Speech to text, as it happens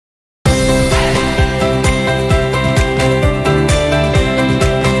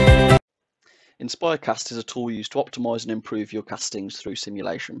Inspire Cast is a tool used to optimize and improve your castings through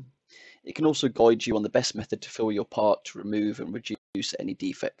simulation. It can also guide you on the best method to fill your part to remove and reduce any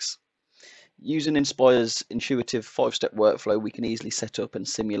defects. Using Inspire's intuitive 5-step workflow, we can easily set up and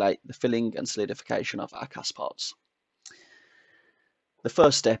simulate the filling and solidification of our cast parts. The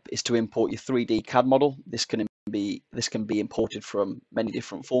first step is to import your 3D CAD model. This can be imported from many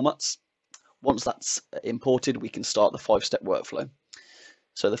different formats. Once that's imported, we can start the 5-step workflow.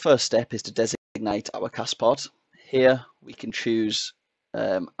 So the first step is to designate our cast part. Here we can choose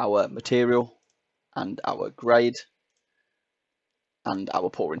our material and our grade and our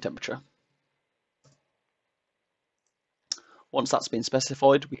pouring temperature. Once that's been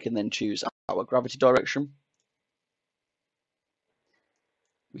specified, we can then choose our gravity direction.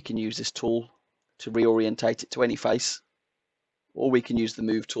 We can use this tool to reorientate it to any face, or we can use the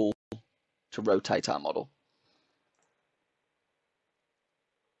move tool to rotate our model.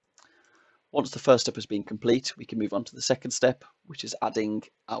 Once the first step has been complete, we can move on to the second step, which is adding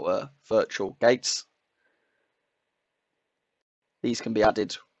our virtual gates. These can be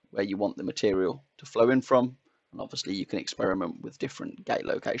added where you want the material to flow in from, and obviously you can experiment with different gate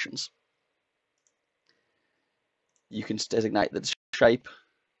locations. You can designate the shape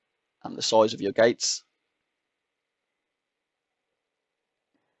and the size of your gates.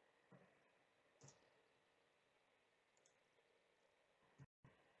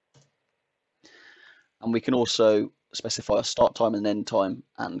 And we can also specify a start time and end time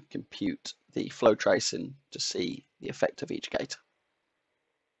and compute the flow tracing to see the effect of each gate.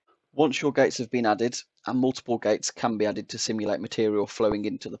 Once your gates have been added, and multiple gates can be added to simulate material flowing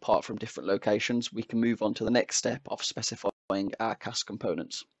into the part from different locations, we can move on to the next step of specifying our cast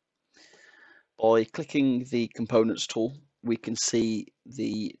components. By clicking the Components tool, we can see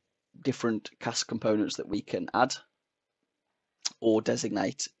the different cast components that we can add or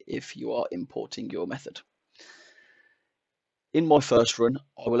designate if you are importing your method. In my first run,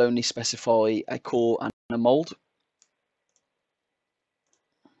 I will only specify a core and a mold.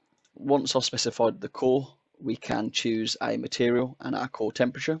 Once I've specified the core, we can choose a material and our core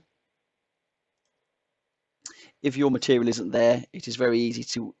temperature. If your material isn't there, it is very easy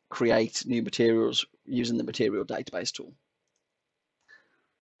to create new materials using the material database tool.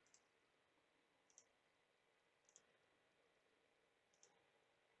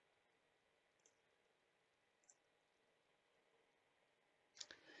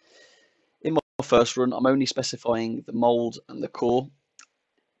 In my first run, I'm only specifying the mold and the core.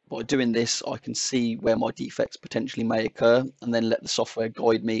 By doing this, I can see where my defects potentially may occur and then let the software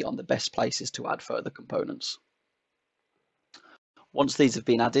guide me on the best places to add further components. Once these have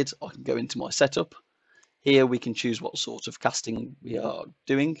been added, I can go into my setup. Here we can choose what sort of casting we are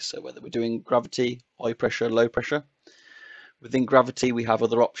doing, so whether we're doing gravity, high pressure, low pressure. Within gravity, we have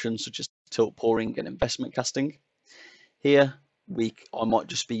other options such as tilt pouring and investment casting. Here, I might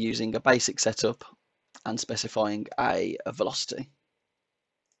just be using a basic setup and specifying a velocity.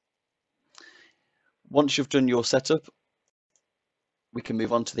 Once you've done your setup, we can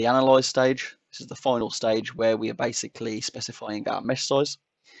move on to the analyze stage. This is the final stage where we are basically specifying our mesh size.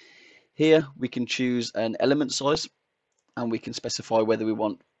 Here we can choose an element size and we can specify whether we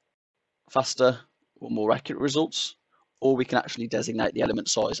want faster or more accurate results, or we can actually designate the element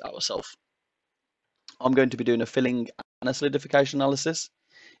size ourselves. I'm going to be doing a filling and a solidification analysis.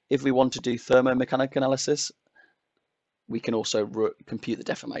 If we want to do thermomechanic analysis, we can also compute the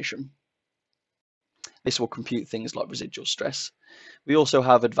deformation. This will compute things like residual stress. We also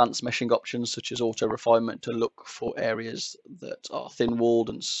have advanced meshing options such as auto refinement to look for areas that are thin walled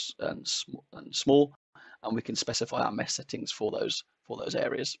and small, and we can specify our mesh settings for those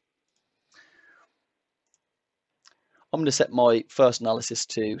areas. I'm going to set my first analysis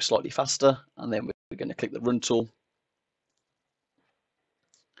to slightly faster, and then we're going to click the run tool.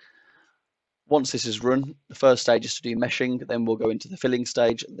 Once this is run, the first stage is to do meshing, then we'll go into the filling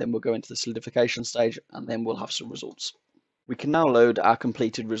stage, then we'll go into the solidification stage, and then we'll have some results. We can now load our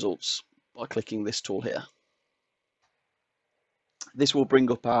completed results by clicking this tool here. This will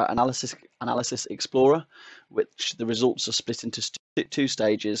bring up our analysis explorer, which the results are split into two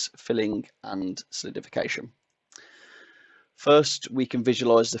stages, filling and solidification. First, we can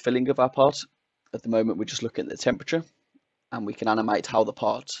visualize the filling of our part. At the moment, we're just looking at the temperature, and we can animate how the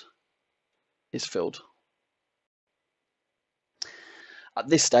part is filled. At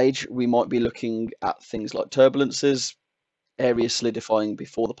this stage, we might be looking at things like turbulences, areas solidifying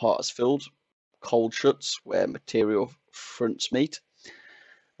before the part is filled, cold shuts where material fronts meet.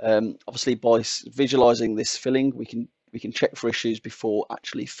 Obviously, by visualizing this filling, we can check for issues before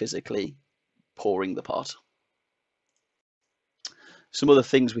actually physically pouring the part. Some other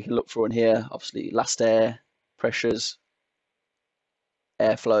things we can look for in here, obviously last air, pressures,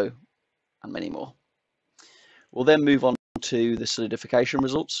 airflow, and many more. We'll then move on to the solidification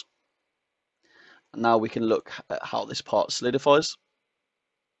results. And now we can look at how this part solidifies.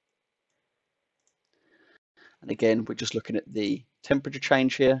 And again, we're just looking at the temperature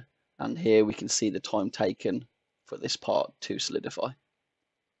change here, and here we can see the time taken for this part to solidify.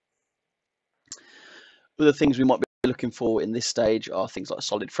 Other things we might be looking for in this stage are things like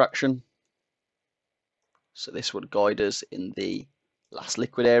solid fraction. So this would guide us in the last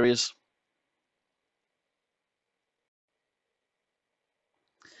liquid areas.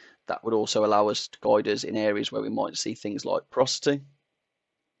 That would also allow us to guide us in areas where we might see things like porosity.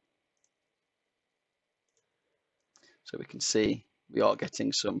 So we can see we are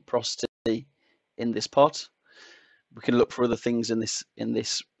getting some porosity in this part. We can look for other things in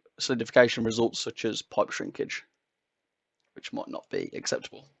this solidification results, such as pipe shrinkage, which might not be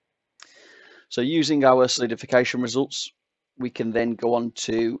acceptable. So using our solidification results, we can then go on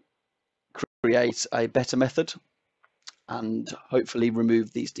to create a better method and hopefully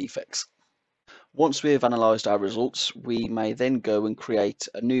remove these defects. Once we have analysed our results, we may then go and create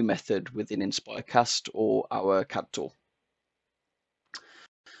a new method within Inspire Cast or our CAD tool.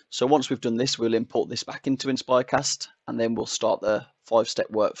 So once we've done this, we'll import this back into Inspire Cast, and then we'll start the 5-step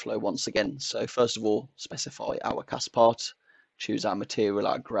workflow once again. So first of all, specify our cast part, choose our material,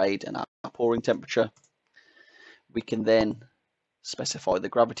 our grade, and our pouring temperature. We can then specify the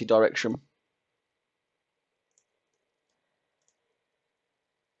gravity direction.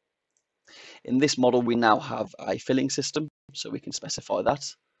 In this model, we now have a filling system, so we can specify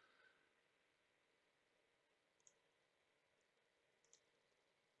that.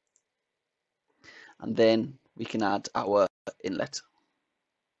 And then we can add our inlet.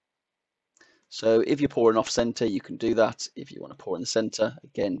 So if you're pouring off center, you can do that. If you want to pour in the center,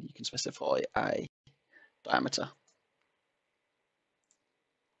 again, you can specify a diameter.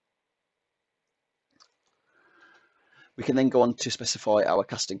 We can then go on to specify our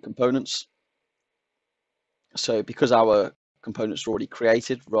casting components. So because our components are already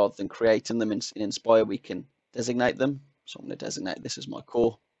created, rather than creating them in Inspire, we can designate them. So I'm going to designate this as my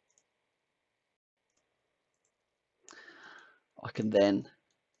core. I can then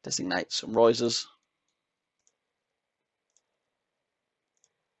designate some risers.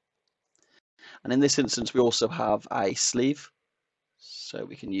 And in this instance, we also have a sleeve. So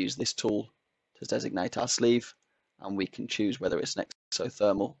we can use this tool to designate our sleeve, and we can choose whether it's an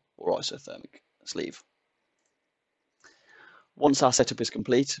exothermal or isothermic sleeve. Once our setup is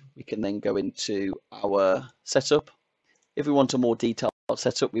complete, we can then go into our setup. If we want a more detailed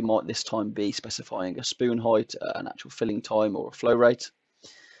setup, we might this time be specifying a spoon height, an actual filling time, or a flow rate.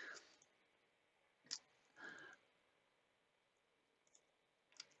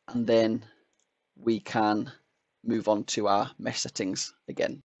 And then we can move on to our mesh settings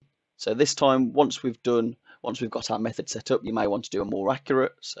again. So this time, once we've got our method set up, you may want to do a more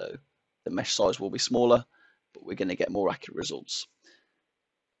accurate, so the mesh size will be smaller, but we're going to get more accurate results.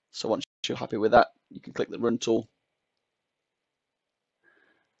 So once you're happy with that, you can click the run tool,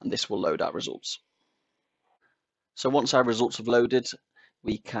 and this will load our results. So once our results have loaded,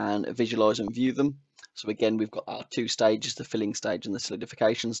 we can visualize and view them. So again, we've got our two stages, the filling stage and the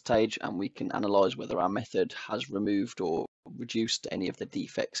solidification stage, and we can analyze whether our method has removed or reduced any of the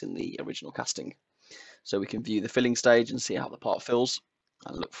defects in the original casting. So we can view the filling stage and see how the part fills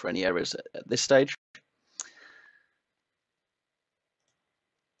and look for any errors at this stage.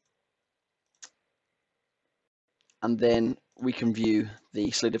 And then we can view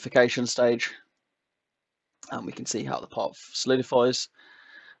the solidification stage, and we can see how the part solidifies.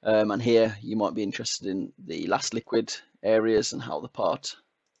 And here you might be interested in the last liquid areas and how the part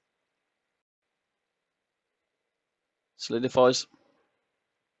solidifies.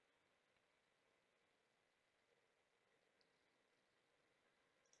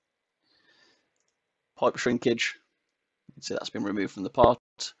 Pipe shrinkage, you can see that's been removed from the part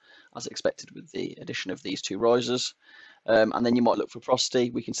as expected with the addition of these two risers. And then you might look for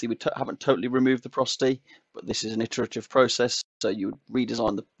porosity. We can see we haven't totally removed the porosity, but this is an iterative process. So you would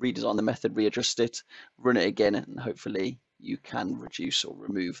redesign the method, readjust it, run it again, and hopefully you can reduce or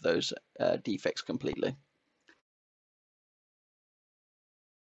remove those defects completely.